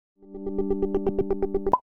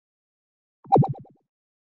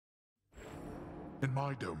In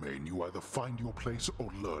my domain, you either find your place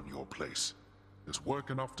or learn your place. There's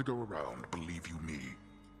work enough to go around, believe you me.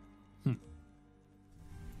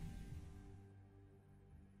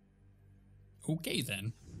 Okay,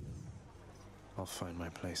 then. I'll find my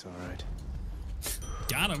place, all right.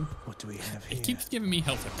 Got him. What do we have here? It keeps giving me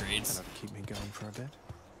health upgrades. That'll keep me going for a bit.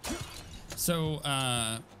 So,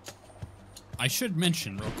 I should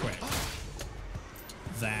mention real quick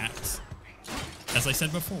that, as I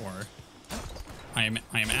said before, I am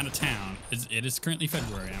out of town. It is currently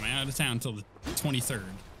February. I'm out of town until the 23rd.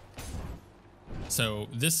 So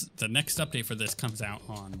the next update for this comes out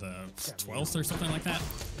on the 12th or something like that.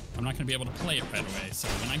 I'm not going to be able to play it right away. So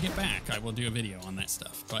when I get back, I will do a video on that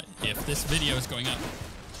stuff. But if this video is going up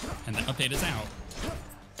and the update is out,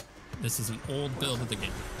 this is an old build of the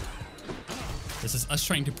game. This is us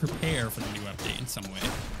trying to prepare for the new update in some way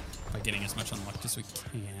by getting as much unlocked as we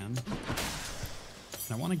can. And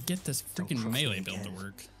I want to get this freaking melee build to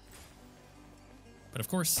work. But of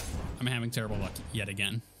course, I'm having terrible luck yet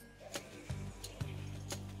again.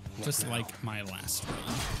 Just like my last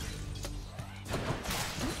run.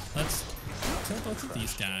 Let's kill both of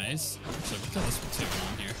these guys. Actually, we'll kill this one too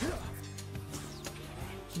on here.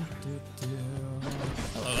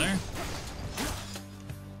 Hello there.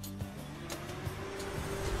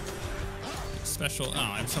 Special. Oh,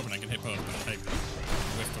 I was hoping I could hit both, but I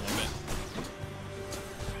whiffed a little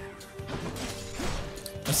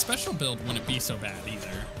bit. A special build wouldn't be so bad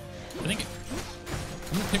either. I think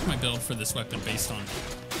I'm gonna pick my build for this weapon based on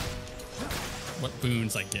what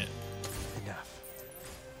boons I get.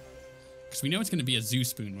 Because we know it's going to be a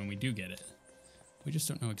Zeus boon when we do get it. We just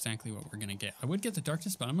don't know exactly what we're going to get. I would get the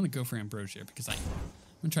Darkness, but I'm going to go for Ambrosia because I'm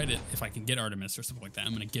going to try to, if I can get Artemis or something like that,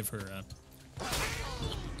 I'm going to give her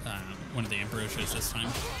one of the Ambrosias this time.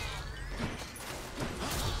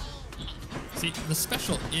 See, the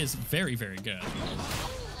special is very, very good.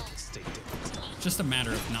 Just a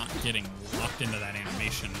matter of not getting locked into that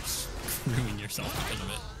animation, screwing yourself because of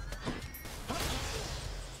it.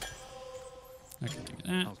 Okay, give me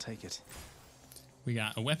that. I'll take it. We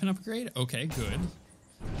got a weapon upgrade. Okay, good.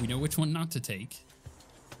 We know which one not to take.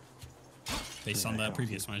 Based on the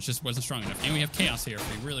previous one. It just wasn't strong enough. And we have Chaos here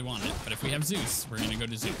if we really want it. But if we have Zeus, we're going to go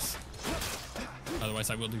to Zeus. Otherwise,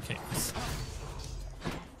 I will do Chaos.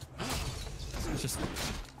 So let's just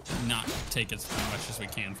not take as much as we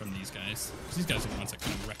can from these guys. These guys are the ones that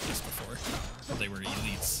kind of wrecked us before. They were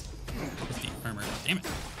elites with the armor. Damn it.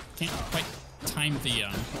 Can't quite time the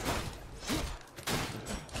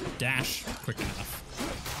dash quick enough.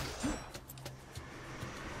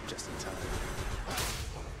 Just in time.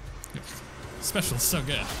 Special is so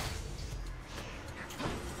good.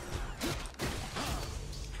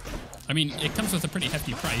 I mean, it comes with a pretty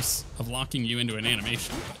hefty price of locking you into an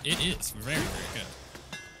animation, but it is very, very good.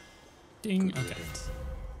 Ding. Okay.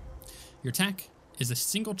 Your attack is a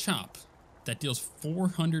single chop that deals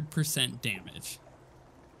 400% damage.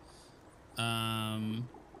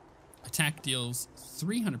 Attack deals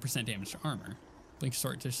 300% damage to armor. Blink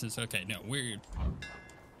short distance. Okay, no, weird. I'll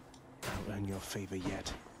earn your favor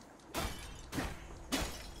yet.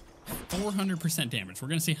 400% damage. We're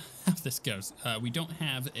gonna see how this goes. We don't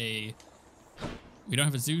have a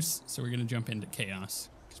Zeus, so we're gonna jump into Chaos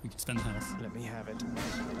because we can spend the health. Let me have it.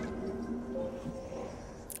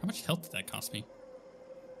 How much health did that cost me?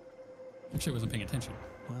 Actually, I wasn't paying attention.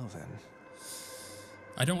 Well then.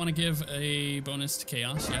 I don't want to give a bonus to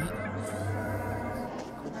Chaos yet.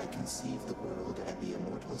 When I conceived the world and the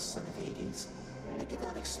immortal son of Hades, I did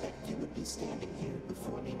not expect you would be standing here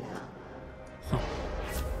before me now. Huh.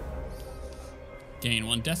 Gain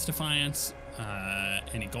 1 Death Defiance.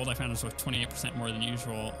 Any gold I found is worth 28% more than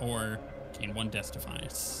usual, or gain 1 Death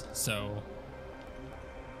Defiance. So,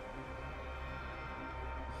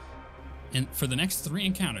 and for the next 3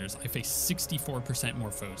 encounters, I face 64%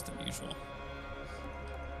 more foes than usual.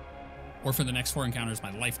 Or for the next 4 encounters,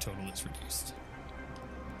 my life total is reduced.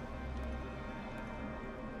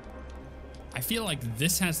 I feel like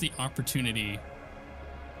this has the opportunity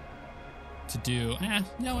to do... you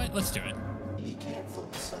know what? Let's do it. Be careful,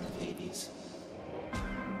 son of Hades.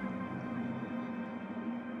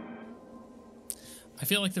 I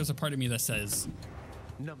feel like there's a part of me that says...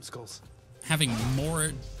 Numbskulls. Having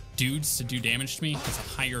more dudes to do damage to me has a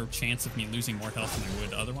higher chance of me losing more health than I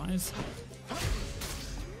would otherwise.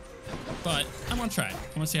 But I want to try it.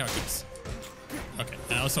 I want to see how it goes. Okay,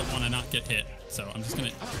 I also want to not get hit, so I'm just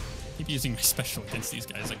going to keep using my special against these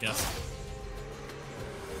guys, I guess.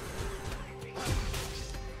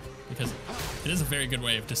 Because it is a very good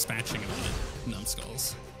way of dispatching of the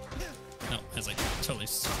numbskulls. No, as I totally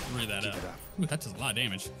screw that up. Ooh, that does a lot of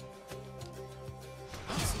damage.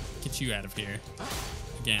 Let's get you out of here.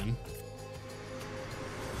 Again.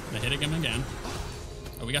 I hit him again.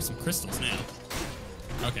 Oh, we got some crystals now.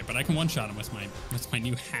 Okay, but I can one-shot him with my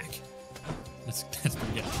new hack. That's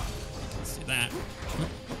pretty good. Let's do that. Oh,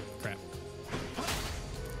 crap.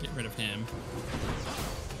 Get rid of him.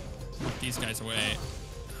 Knock these guys away.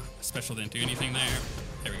 Special didn't do anything there.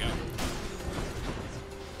 There we go.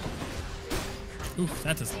 Ooh,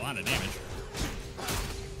 that does a lot of damage.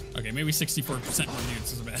 Okay, maybe 64% more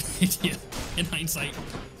dudes is a bad idea in hindsight.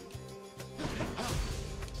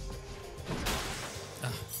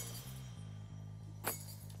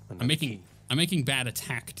 I'm making bad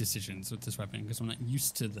attack decisions with this weapon because I'm not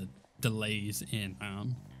used to the delays in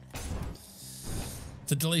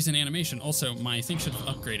animation. Also, my thing should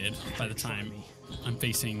have upgraded by the time I'm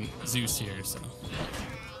facing Zeus here, so.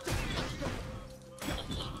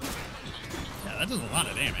 Yeah, that does a lot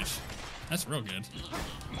of damage. That's real good.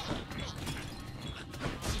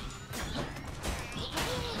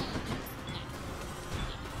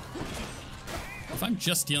 If I'm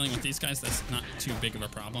just dealing with these guys, that's not too big of a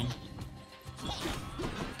problem.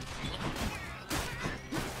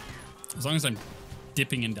 As long as I'm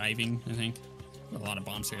dipping and diving, I think. A lot of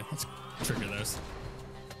bombs here. Let's trigger those.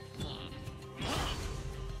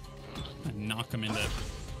 And knock them into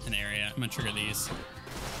an area. I'm gonna trigger these. So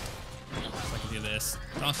I can do this.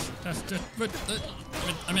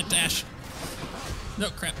 I'm at dash. No,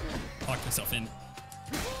 crap. Locked myself in.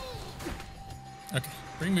 Okay,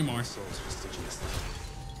 bring me more.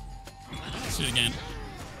 Shoot again.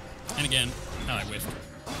 And again. Oh, I whiffed.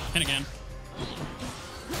 And again.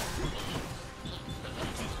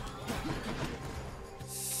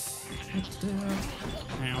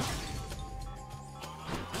 Ow.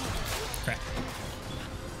 Crap.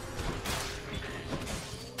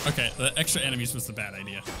 Okay, the extra enemies was the bad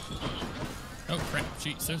idea. Oh, crap.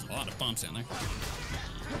 Jeez, there's a lot of bombs down there.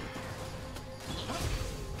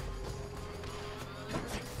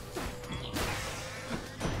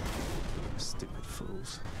 Stupid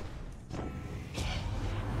fools. It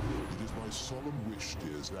is my solemn wish,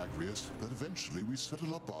 dear Zagreus, that eventually we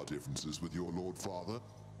settle up our differences with your Lord Father.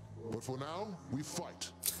 But for now, we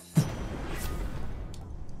fight.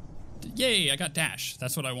 Yay, I got dash.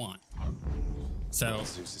 That's what I want. So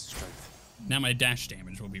Zeus's strength. now my dash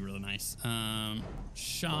damage will be really nice.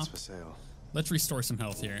 Shop. What's for sale? Let's restore some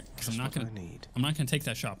health here because I'm not Just gonna. what I need. I'm not gonna take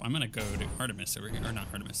that shop. I'm gonna go to Artemis over here, or not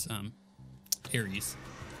Artemis. Ares.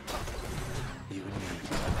 You and me.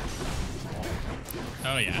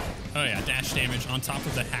 Oh yeah. Oh yeah. Dash damage on top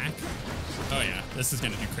of the hack. Oh yeah. This is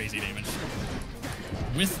gonna do crazy damage.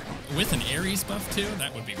 With an Ares buff too,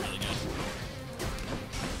 that would be really good.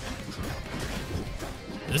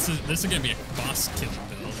 This is gonna be a boss killing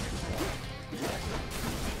build.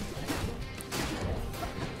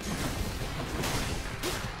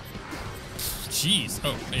 Jeez.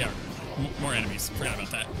 Oh yeah. More enemies. Forgot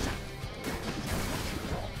about that.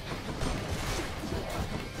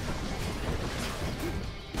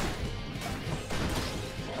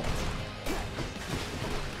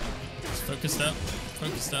 Just focused up.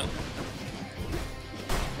 Focused up.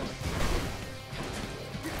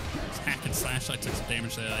 Just hack and slash. I took some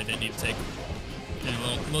damage that I didn't need to take. Getting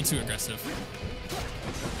a little too aggressive.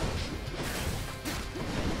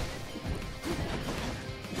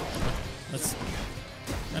 Let's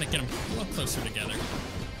gotta get them a little closer together. If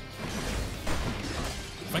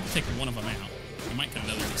I can take one of them out, I might get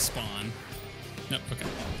another respawn. Nope. Okay.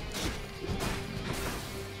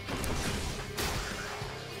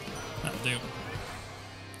 That'll do.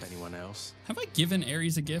 Anyone else? Have I given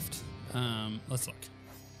Ares a gift? Let's look.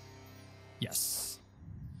 Yes.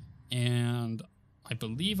 And I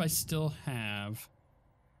believe I still have,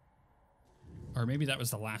 or maybe that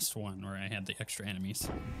was the last one where I had the extra enemies.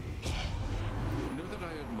 Know that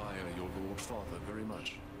I admire your Lord Father very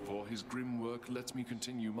much, for his grim work lets me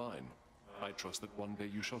continue mine. I trust that one day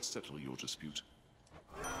you shall settle your dispute.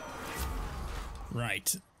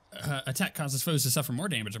 Right. Attack causes foes to suffer more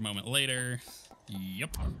damage a moment later.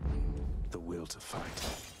 Yep. The will to fight.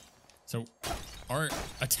 So our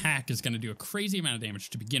attack is going to do a crazy amount of damage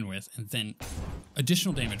to begin with, and then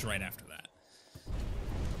additional damage right after that.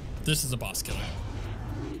 This is a boss killer.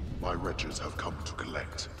 My wretches have come to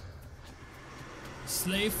collect.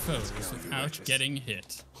 Slay foes without getting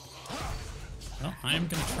hit. Well, I am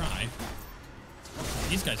going to try.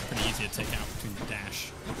 These guys are pretty easy to take out between the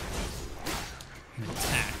dash and the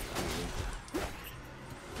attack.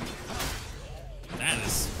 That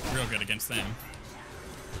is real good against them.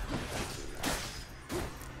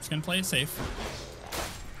 Just gonna play it safe.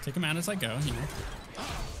 Take them out as I go, you know.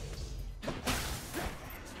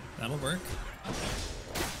 That'll work.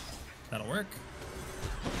 That'll work.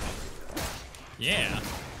 Yeah.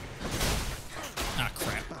 Ah,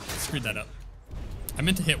 crap. Screwed that up. I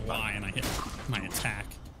meant to hit Y and I hit my attack.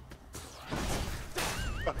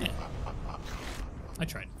 Yeah. I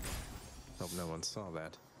tried. Hope no one saw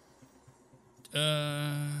that.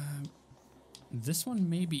 This one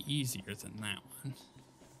may be easier than that one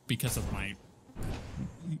because of my,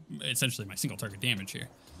 essentially my single target damage here.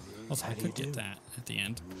 Also, I could get that at the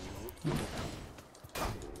end.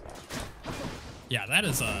 Yeah, that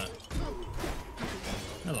is that's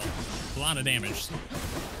a lot of damage.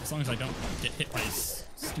 As long as I don't get hit by this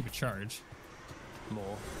stupid charge.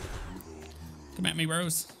 More. Come at me,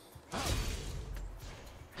 bros.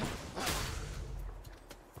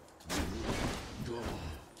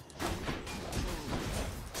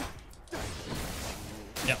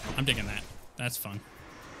 Yep, I'm digging that. That's fun.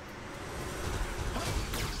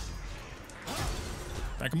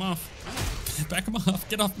 Back him off. Back him off.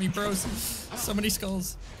 Get off me, bros. So many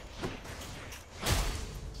skulls.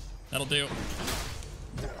 That'll do.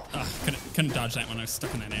 Couldn't dodge that when I was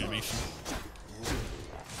stuck in that animation.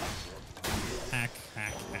 Hack,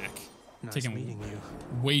 hack, hack. Nice Taking meeting you.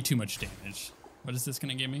 way too much damage. What is this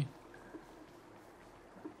gonna give me?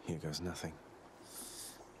 Here goes nothing.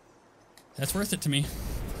 That's worth it to me.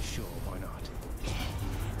 Sure, why not?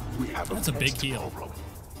 We have That's a big heal. problem.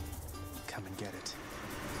 Come and get it.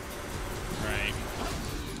 Right.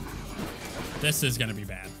 This is gonna be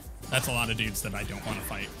bad. That's a lot of dudes that I don't want to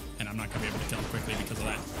fight, and I'm not gonna be able to kill them quickly because of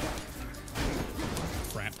that.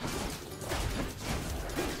 Crap.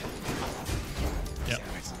 Yep.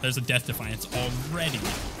 There's a Death Defiance already.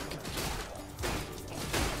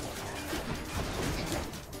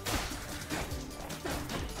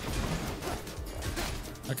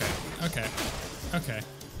 Okay.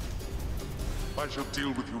 I shall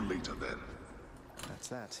deal with you later then. That's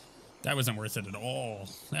that. That wasn't worth it at all.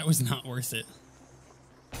 That was not worth it.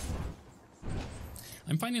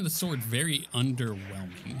 I'm finding the sword very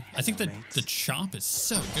underwhelming. I think that the chop is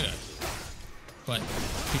so good, but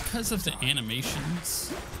because of the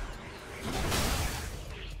animations,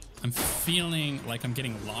 I'm feeling like I'm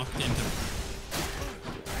getting locked into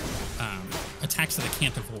attacks that I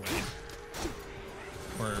can't avoid,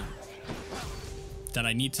 or that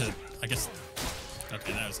I need to, I guess,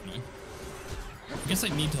 okay, that was annoying. I guess I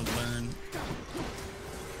need to learn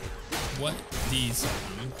what these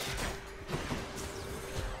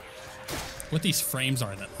frames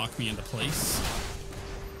are that lock me into place,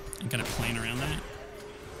 and kind of playing around that.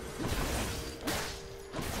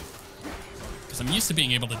 Because I'm used to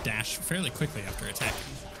being able to dash fairly quickly after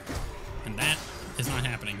attacking, and that is not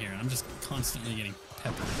happening here. I'm just constantly getting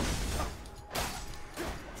peppered.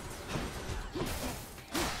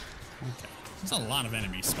 Okay, there's a lot of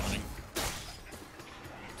enemies spawning. I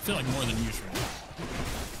feel like more than usual.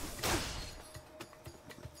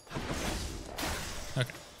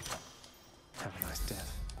 Okay. Have a nice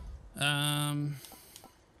death.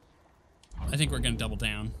 I think we're gonna double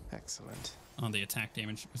down Excellent. on the attack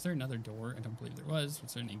damage. Was there another door? I don't believe there was.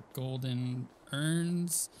 Was there any golden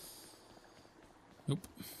urns? Nope.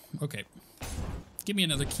 Okay. Give me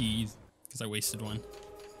another key, because I wasted one.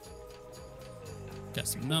 Got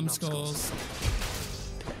some numbskulls.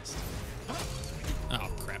 Oh,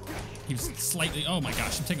 crap. He was slightly... Oh my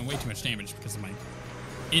gosh, I'm taking way too much damage because of my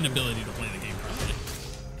inability to play the game properly.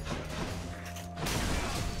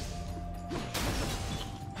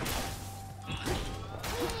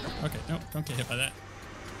 Okay, no, don't get hit by that.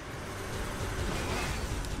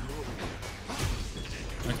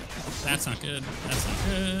 Okay, that's not good. That's not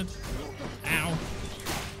good. Ow.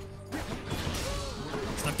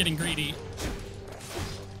 Stop getting greedy.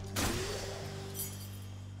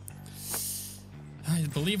 I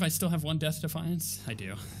believe I still have one Death Defiance. I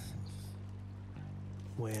do.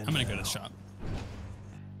 Where I'm gonna go to now? the shop.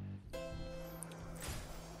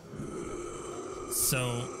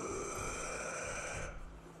 So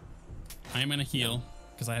I'm gonna heal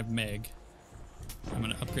because I have Meg. I'm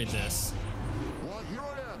gonna upgrade this. Why, here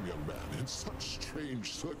I am, young man, in such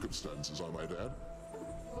strange circumstances, I might add.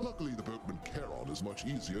 Luckily, the boatman Charon is much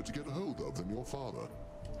easier to get a hold of than your father.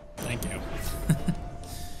 Thank you.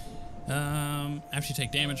 After you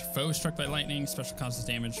take damage, foe struck by lightning, special causes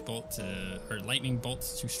damage bolt to, or lightning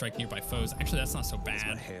bolts to strike nearby foes. Actually, that's not so My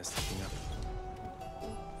bad. hair's sticking up.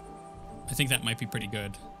 I think that might be pretty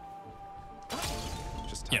good,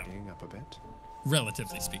 Just Yeah. tidying up a bit.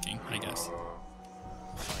 relatively speaking, I guess.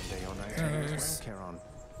 Fine day on night. Goes. Charon.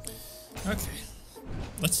 Okay.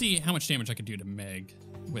 Let's see how much damage I can do to Meg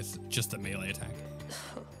with just a melee attack.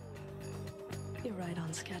 You're right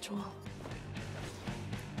on schedule.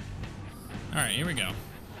 All right, here we go.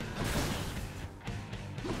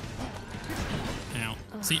 Ow.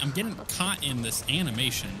 See, I'm getting caught in this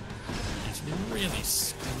animation. It's really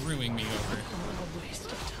screwing me over. A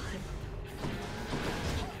waste of time.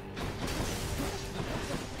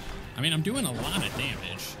 I mean, I'm doing a lot of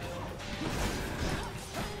damage.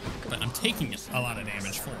 But I'm taking a lot of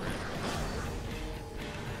damage for it.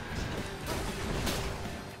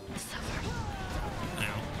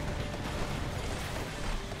 Ow.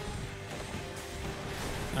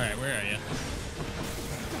 Alright, where are you?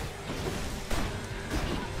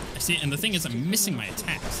 I see, and the thing is, I'm missing my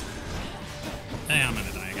attacks. Hey, I'm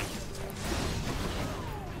gonna die again.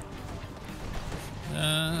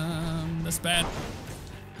 That's bad.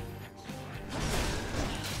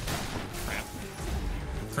 Crap.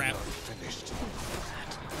 Crap.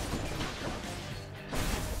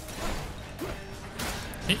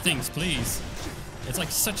 Hit things, please. It's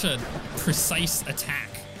like such a precise attack.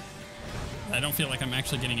 I don't feel like I'm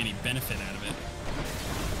actually getting any benefit out of it.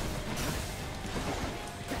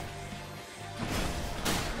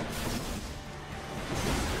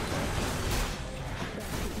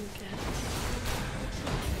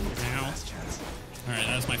 Ow. Alright,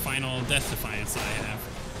 that was my final death defiance that I have.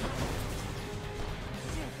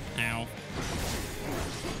 Ow.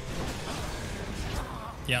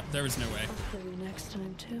 Yep, there was no way. I'll kill you next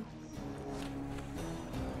time too.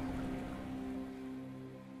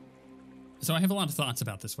 So I have a lot of thoughts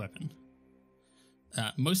about this weapon.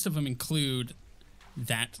 Most of them include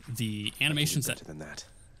that the animations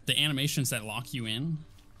the animations that lock you in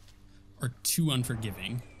are too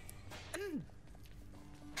unforgiving.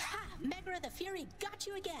 Ha! Megra the Fury got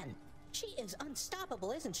you again. She is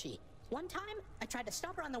unstoppable, isn't she? One time, I tried to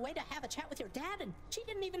stop her on the way to have a chat with your dad, and she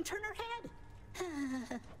didn't even turn her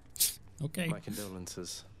head. Okay. My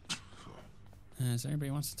condolences. So everybody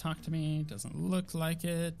wants to talk to me. Doesn't look like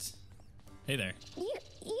it. Hey there.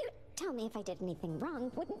 You tell me if I did anything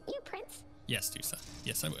wrong, wouldn't you, Prince? Yes, Dusa.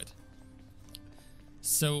 Yes, I would.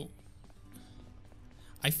 So,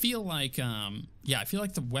 I feel like, I feel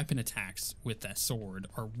like the weapon attacks with that sword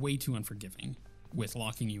are way too unforgiving with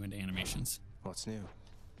locking you into animations. What's new?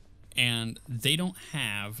 And they don't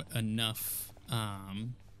have enough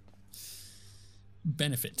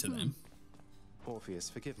benefit to them. Orpheus,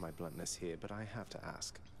 forgive my bluntness here, but I have to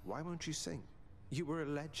ask, why won't you sing? You were a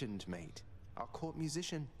legend, mate. Our court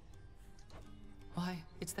musician. Why,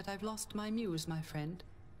 it's that I've lost my muse, my friend.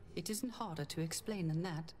 It isn't harder to explain than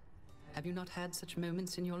that. Have you not had such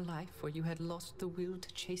moments in your life where you had lost the will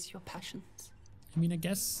to chase your passions? I mean, I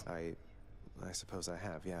guess... I suppose I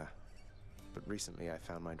have, yeah. But recently I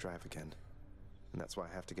found my drive again. And that's why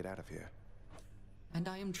I have to get out of here. And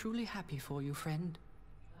I am truly happy for you, friend.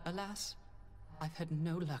 Alas, I've had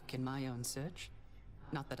no luck in my own search.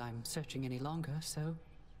 Not that I'm searching any longer, so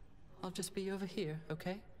I'll just be over here,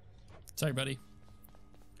 okay? Sorry, buddy.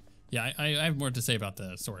 Yeah, I have more to say about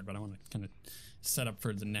the sword, but I want to kind of set up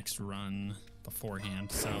for the next run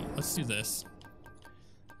beforehand. So let's do this.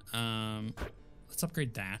 Let's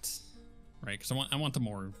upgrade that, right? Because I want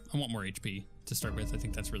more HP to start with. I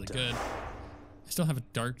think that's really good. I still have a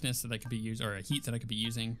darkness that I could be using, or a heat that I could be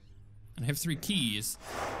using. And I have 3 keys.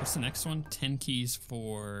 What's the next one? 10 keys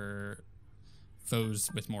for foes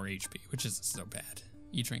with more HP, which isn't so bad.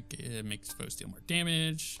 Each rank makes foes deal more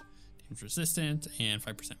damage, damage resistant, and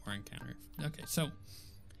 5% more encounter. Okay, so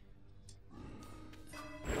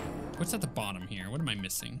what's at the bottom here? What am I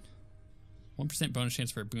missing? 1% bonus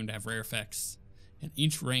chance for a boon to have rare effects, and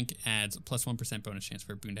each rank adds a plus 1% bonus chance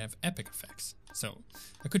for a boon to have epic effects. So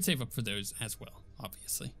I could save up for those as well,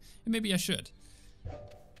 obviously, and maybe I should.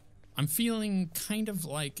 I'm feeling kind of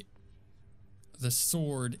like the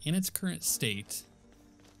sword in its current state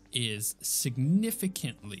is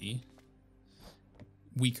significantly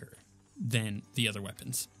weaker than the other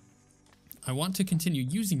weapons. I want to continue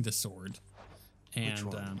using the sword.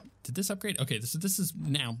 And did this upgrade? Okay, this is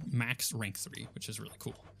now max rank 3, which is really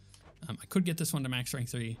cool. I could get this one to max rank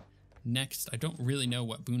 3. Next, I don't really know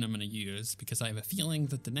what boon I'm going to use because I have a feeling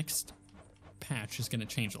that the next patch is going to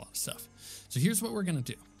change a lot of stuff. So here's what we're going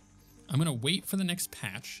to do. I'm going to wait for the next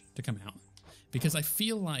patch to come out because I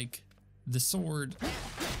feel like the sword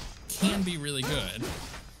can be really good.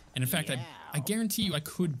 And in fact, I guarantee you I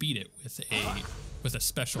could beat it with a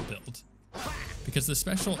special build because the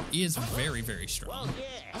special is very, very strong.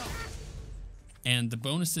 And the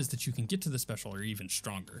bonuses that you can get to the special are even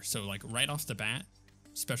stronger. So like right off the bat,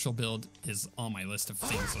 special build is on my list of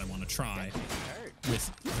things that I want to try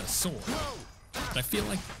with the sword. But I feel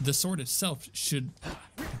like the sword itself should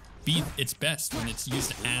be its best when it's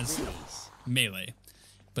used as melee.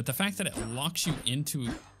 But the fact that it locks you into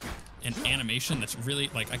an animation that's really,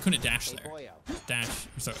 like, I couldn't dash there. Dash,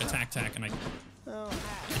 so attack, and it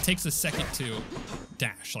takes a second to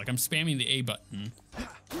dash. Like, I'm spamming the A button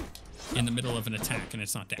in the middle of an attack, and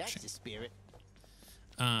it's not dashing. That's the spirit.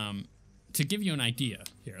 To give you an idea,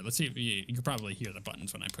 here, let's see if you can probably hear the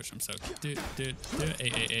buttons when I push them. So,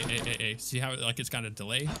 A. See how, like, it's got a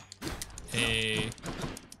delay? A.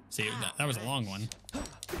 See, that was a long one.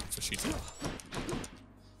 That's what she said.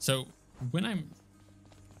 So, when I'm...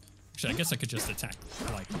 Actually, I guess I could just attack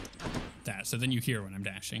like that. So then you hear when I'm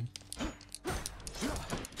dashing.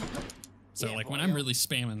 So, like, when I'm really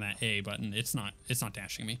spamming that A button, it's not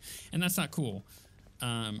dashing me. And that's not cool.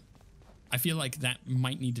 I feel like that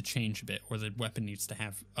might need to change a bit, or the weapon needs to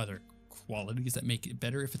have other qualities that make it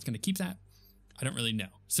better. If it's going to keep that, I don't really know.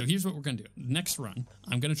 So here's what we're going to do. Next run,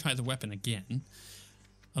 I'm going to try the weapon again,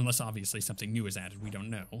 unless obviously something new is added. We don't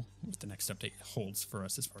know what the next update holds for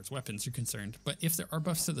us as far as weapons are concerned. But if there are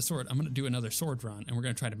buffs to the sword, I'm going to do another sword run, and we're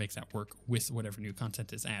going to try to make that work with whatever new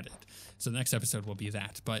content is added. So the next episode will be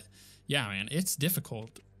that. But yeah, man, it's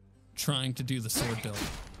difficult trying to do the sword build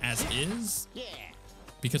as is. Yeah.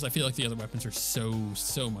 Because I feel like the other weapons are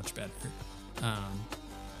so much better.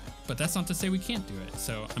 But that's not to say we can't do it.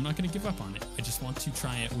 So I'm not going to give up on it. I just want to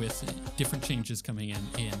try it with different changes coming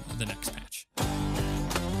in the next patch.